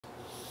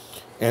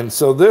And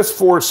so this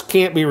force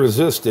can't be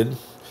resisted.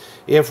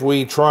 If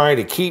we try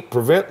to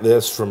prevent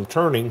this from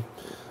turning,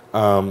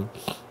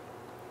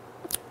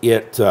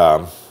 it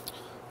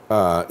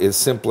is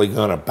simply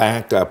going to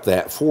back up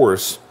that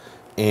force.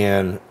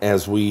 And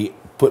as we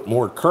put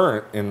more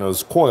current in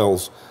those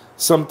coils,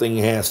 something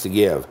has to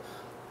give.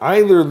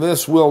 Either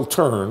this will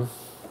turn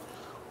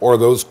or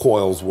those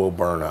coils will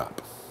burn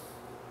up.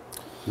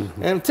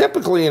 And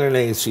typically in an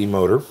AC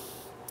motor,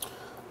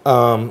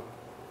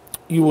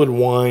 you would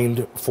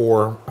wind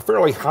for a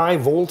fairly high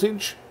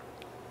voltage.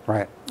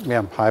 Right.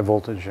 Yeah, high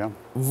voltage, yeah.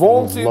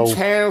 Voltage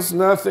has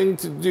nothing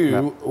to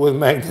do with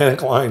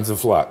magnetic lines of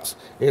flux.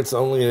 It's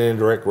only an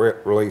indirect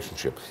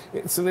relationship.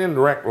 It's an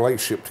indirect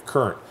relationship to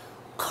current.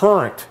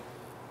 Current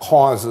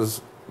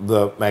causes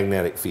the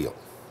magnetic field,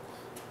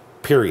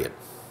 period.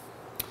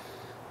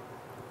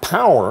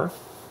 Power,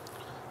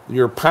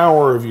 your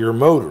power of your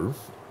motor,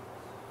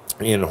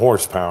 in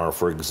horsepower,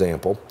 for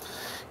example,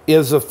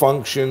 is a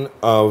function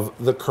of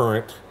the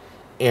current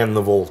and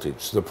the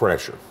voltage, the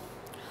pressure.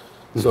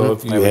 So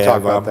if you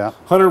have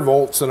 100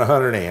 volts and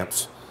 100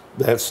 amps,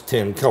 that's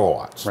 10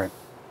 kilowatts. Right.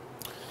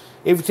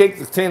 If you take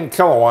the 10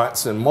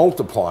 kilowatts and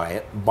multiply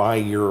it by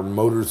your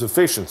motor's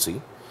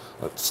efficiency,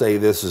 let's say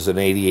this is an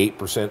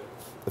 88%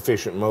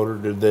 efficient motor.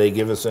 Did they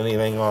give us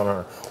anything on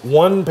our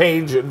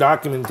one-page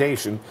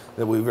documentation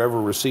that we've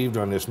ever received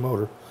on this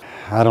motor?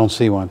 I don't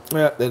see one.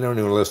 Yeah, they don't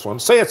even list one.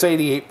 Say it's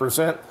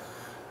 88%.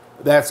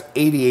 That's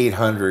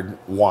 8,800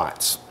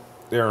 watts.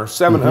 There are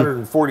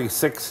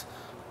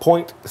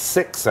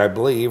 746.6, I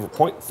believe, or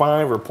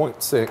 0.5 or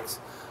 0.6,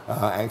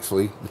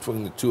 actually,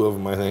 between the two of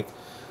them, I think,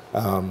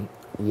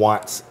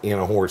 watts in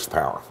a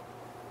horsepower.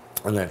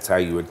 And that's how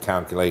you would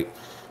calculate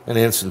an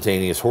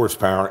instantaneous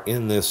horsepower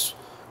in this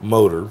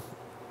motor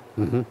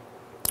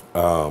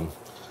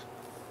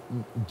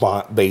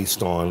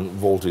based on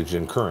voltage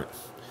and current.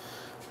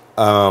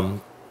 The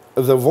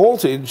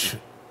voltage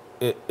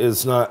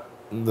is not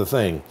the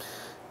thing.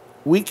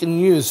 We can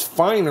use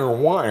finer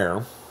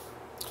wire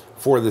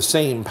for the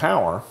same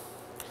power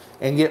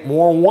and get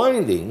more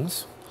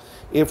windings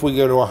if we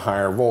go to a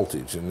higher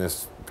voltage. In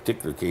this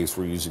particular case,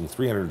 we're using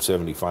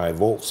 375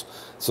 volts,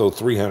 so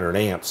 300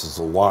 amps is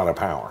a lot of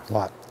power. A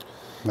lot.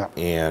 Yeah.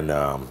 And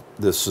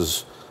this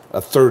is a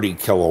 30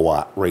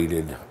 kilowatt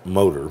rated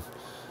motor,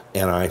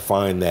 and I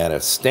find that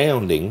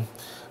astounding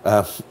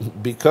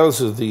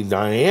because of the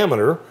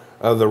diameter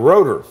of the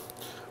rotor.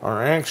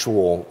 Our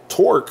actual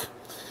torque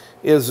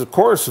is, of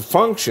course, a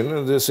function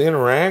of this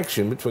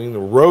interaction between the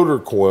rotor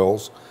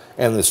coils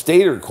and the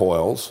stator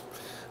coils,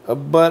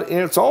 but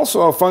it's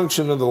also a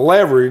function of the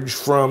leverage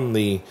from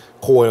the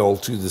coil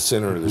to the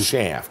center of the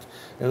shaft.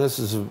 And this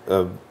is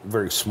a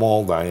very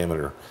small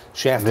diameter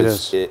shaft. It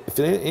is. If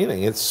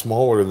anything, it's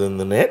smaller than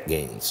the net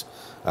gains.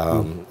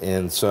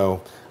 And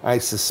so I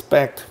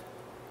suspect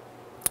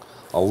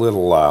a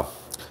little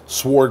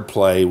sword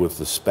play with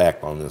the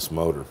spec on this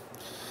motor.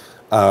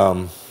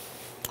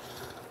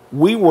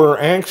 We were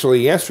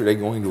actually yesterday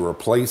going to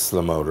replace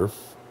the motor.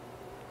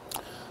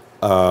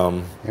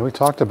 Yeah, we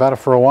talked about it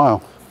for a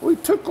while. We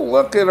took a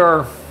look at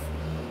our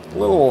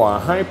little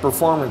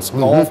high-performance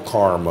golf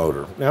car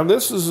motor. Now,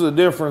 this is the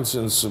difference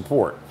in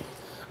support.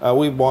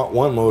 We bought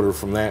one motor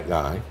from that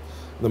guy.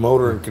 The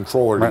motor and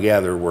controller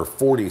together were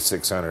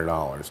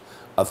 $4,600,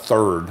 a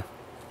third.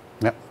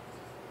 Yep.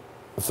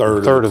 A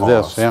third of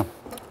this,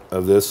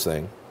 of this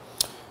thing.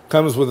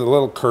 Comes with a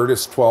little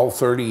Curtis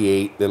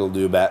 1238 that'll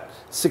do about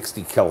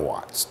 60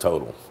 kilowatts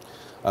total.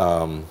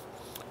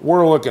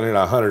 We're looking at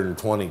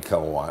 120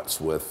 kilowatts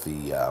with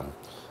the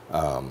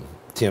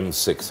TIM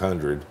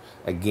 600,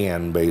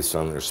 again, based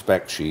on their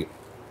spec sheet.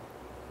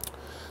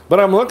 But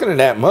I'm looking at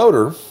that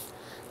motor,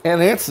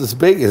 and it's as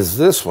big as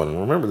this one.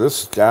 Remember,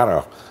 this has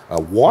got a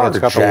water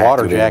jacket. It's got the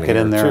water jacket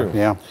in there, too,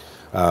 yeah.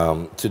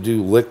 to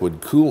do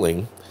liquid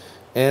cooling.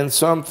 And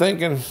so I'm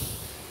thinking,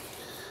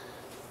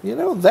 you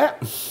know,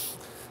 that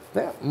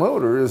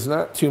motor is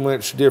not too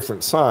much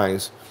different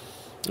size.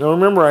 Now,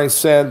 remember I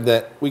said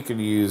that we could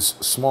use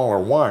smaller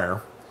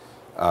wire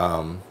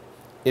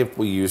if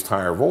we used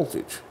higher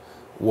voltage.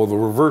 Well, the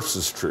reverse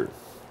is true.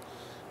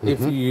 If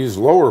you use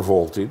lower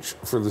voltage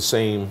for the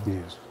same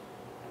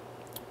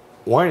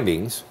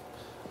windings,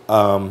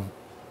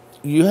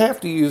 you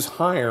have to use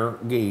higher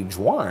gauge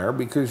wire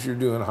because you're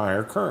doing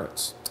higher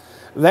currents.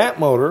 That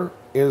motor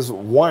is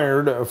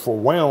wound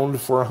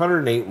for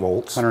 108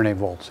 volts. 108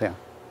 volts, yeah.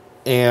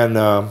 And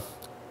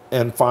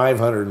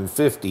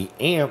 550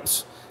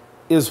 amps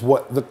is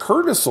what the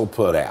Curtis will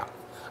put out.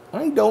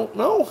 I don't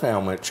know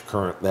how much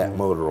current that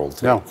motor will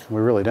take. No,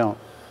 we really don't.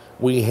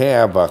 We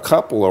have a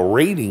couple of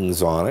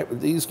ratings on it, but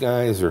these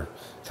guys are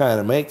kind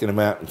of making them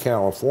out in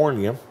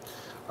California.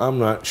 I'm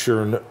not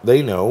sure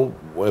they know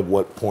at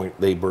what point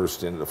they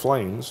burst into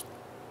flames.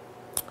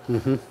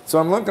 So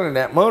I'm looking at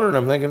that motor and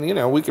I'm thinking, you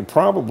know, we could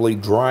probably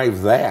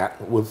drive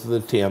that with the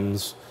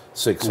TIM's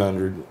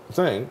 600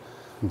 thing.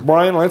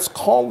 Brian, let's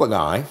call the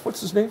guy.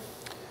 What's his name?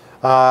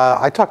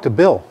 I talked to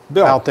Bill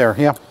out there,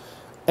 yeah.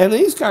 And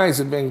these guys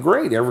have been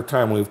great every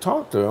time we've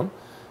talked to him.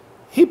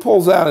 He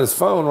pulls out his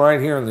phone right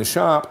here in the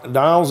shop,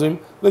 dials him.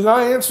 The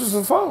guy answers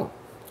the phone.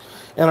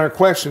 And our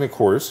question, of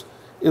course,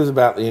 is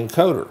about the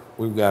encoder.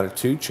 We've got a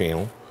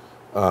 2-channel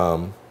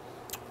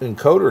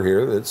encoder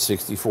here that's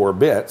 64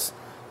 bits.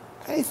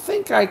 I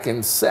think I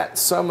can set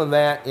some of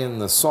that in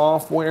the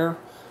software,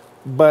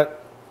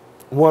 but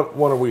what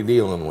are we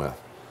dealing with?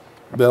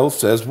 Bill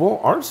says, well,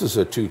 ours is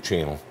a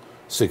 2-channel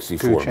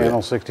 64-bit.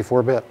 2-channel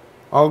 64-bit.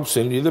 I'll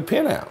send you the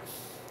pin out.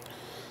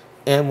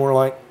 And we're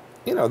like,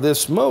 you know,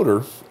 this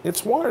motor,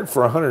 it's wired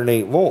for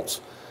 108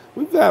 volts.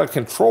 We've got a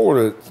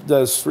controller that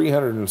does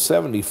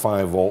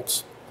 375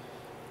 volts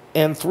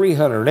and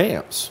 300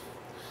 amps.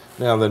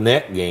 Now, the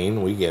net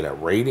gain, we get a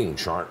rating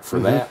chart for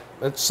that.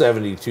 That's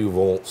 72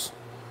 volts.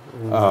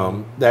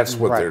 That's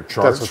what their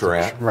charts are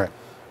at. Right.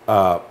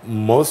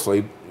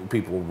 Mostly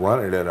people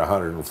run it at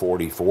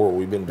 144.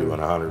 We've been doing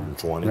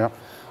 120. Yep.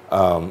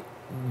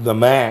 The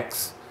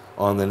max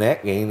on the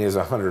net gain is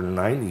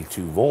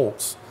 192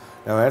 volts.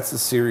 Now, that's a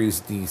series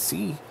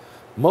DC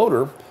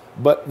motor,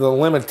 but the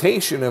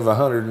limitation of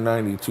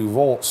 192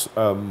 volts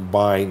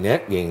by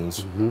net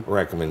gain's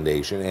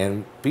recommendation,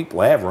 and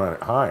people have run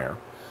it higher,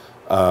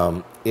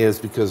 is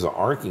because of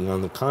arcing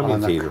on the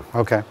commutator.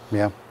 Okay,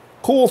 yeah.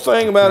 Cool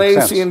thing about Makes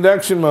AC sense.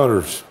 induction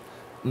motors,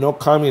 no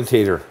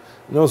commutator,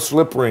 no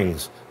slip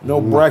rings, no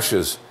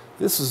brushes.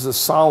 This is a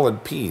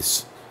solid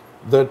piece.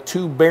 The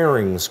 2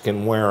 bearings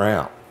can wear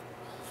out.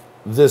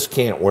 This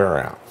can't wear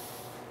out.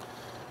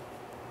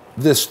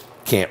 This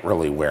can't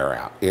really wear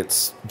out.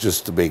 It's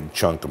just a big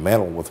chunk of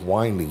metal with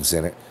windings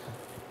in it.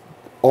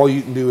 All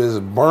you can do is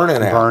burn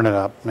it out. Burn it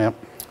up, yep.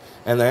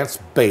 And that's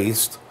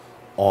based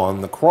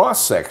on the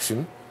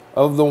cross-section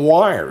of the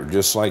wire,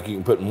 just like you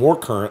can put more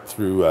current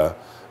through a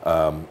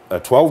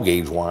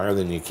 12-gauge wire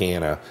than you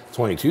can a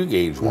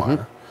 22-gauge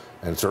wire,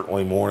 and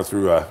certainly more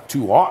through a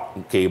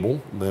 2-aught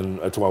cable than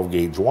a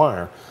 12-gauge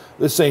wire.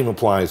 The same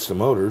applies to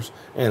motors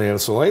and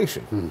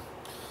insulation.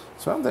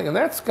 So I'm thinking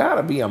that's got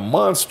to be a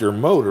monster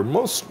motor.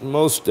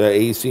 Most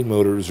AC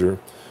motors are,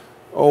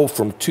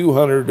 from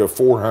 200 to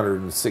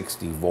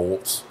 460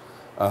 volts,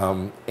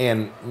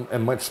 and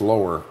much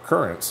lower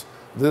currents.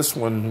 This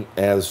one,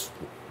 as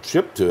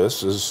shipped to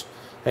us, is,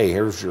 hey,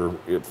 here's your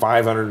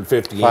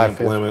 550 amp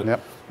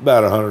limit,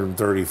 about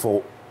 130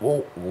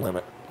 volt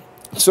limit.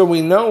 So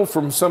we know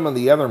from some of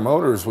the other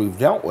motors we've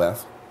dealt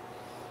with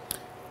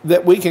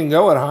that we can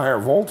go at higher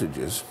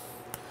voltages.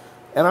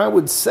 And I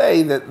would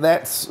say that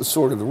that's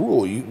sort of the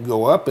rule. You can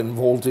go up in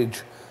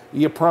voltage.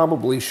 You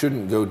probably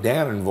shouldn't go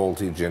down in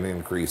voltage and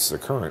increase the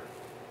current,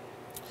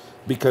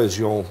 because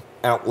you'll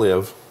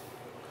outlive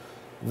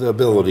the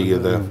ability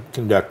of the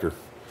conductor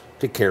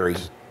to carry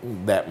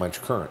that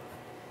much current.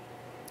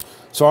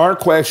 So our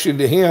question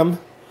to him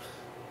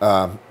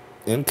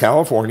in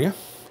California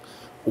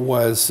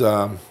was,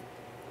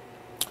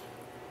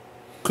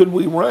 could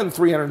we run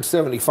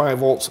 375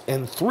 volts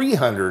and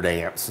 300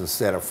 amps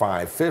instead of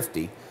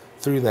 550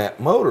 through that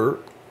motor?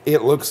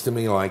 It looks to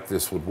me like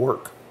this would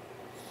work.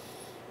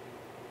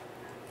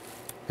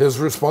 His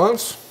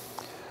response?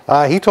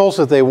 He told us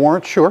that they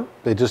weren't sure.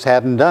 They just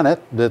hadn't done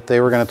it, that they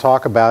were going to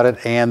talk about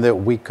it, and that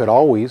we could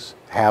always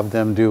have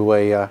them do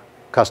a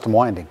custom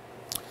winding.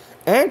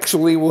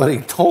 Actually, what he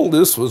told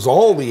us was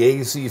all the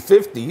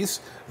AC50s,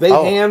 they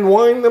hand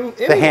wind them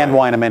anyway. They hand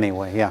wind them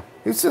anyway, yeah.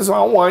 He says,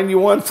 I'll wind you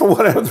one for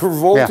whatever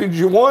voltage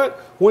you want.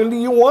 When do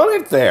you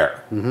want it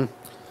there?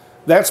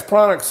 That's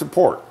product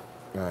support,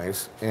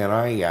 guys. And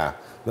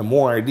the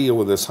more I deal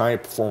with this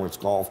high-performance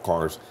golf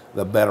cars,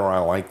 the better I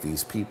like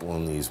these people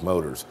and these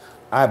motors.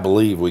 I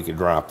believe we could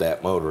drop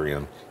that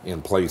motor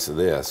in place of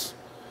this.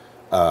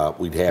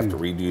 We'd have to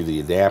redo the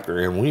adapter,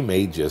 and we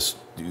may just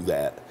do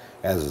that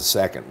as a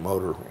second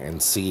motor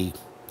and see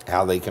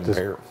how they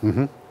compare.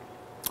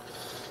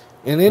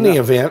 In any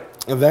event,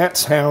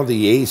 that's how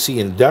the AC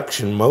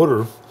induction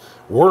motor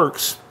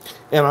works,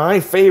 and I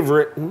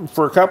favor it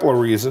for a couple of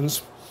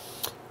reasons.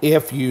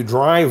 If you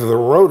drive the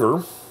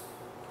rotor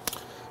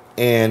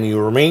and you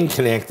remain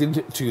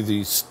connected to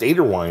the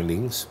stator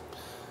windings,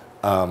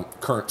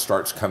 current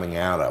starts coming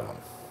out of them.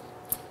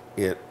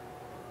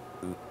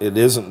 It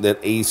isn't that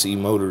AC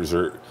motors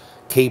are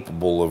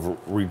capable of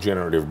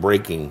regenerative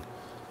braking.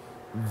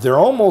 They're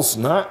almost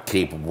not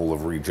capable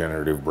of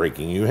regenerative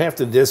braking. You have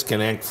to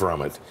disconnect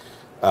from it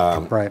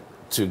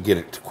to get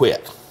it to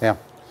quit. Yeah.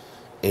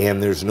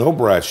 And there's no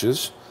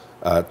brushes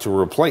to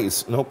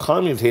replace, no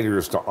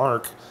commutators to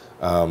arc,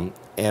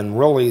 and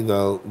really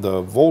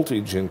the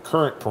voltage and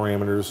current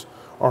parameters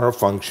are a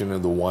function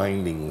of the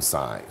winding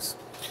size.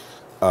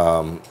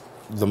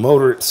 The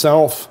motor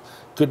itself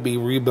could be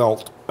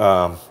rebuilt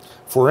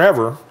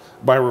forever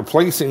by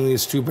replacing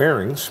these 2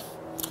 bearings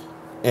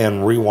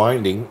and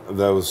rewinding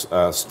those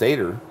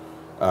stator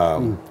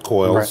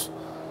coils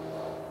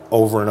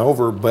over and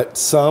over. But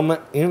some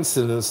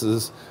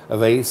incidences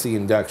of AC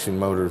induction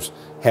motors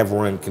have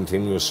run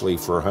continuously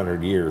for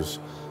 100 years.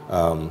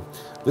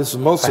 This is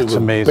mostly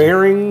with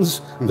bearings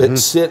that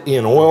sit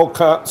in oil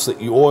cups that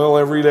you oil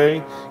every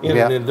day in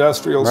an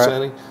industrial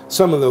setting.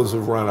 Some of those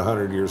have run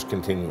 100 years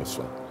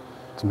continuously.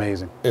 It's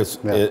amazing.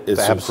 It's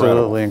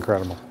absolutely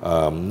incredible.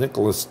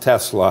 Nicholas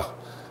Tesla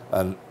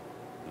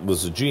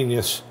was a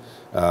genius.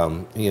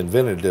 He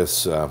invented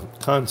this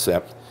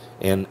concept,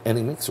 and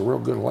he makes a real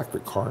good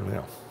electric car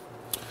now.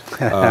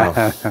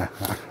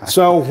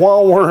 So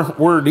while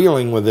we're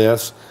dealing with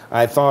this,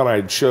 I thought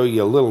I'd show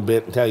you a little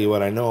bit and tell you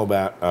what I know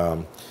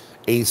about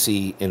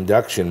AC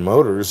induction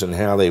motors and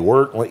how they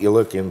work. Let you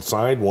look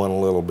inside one a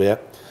little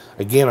bit.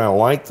 Again, I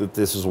like that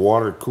this is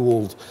water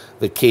cooled.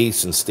 The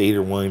case and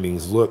stator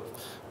windings look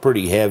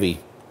pretty heavy.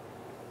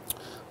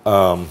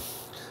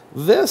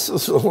 This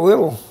is a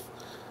little,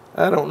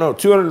 I don't know,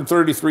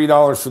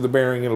 $233 for the bearing.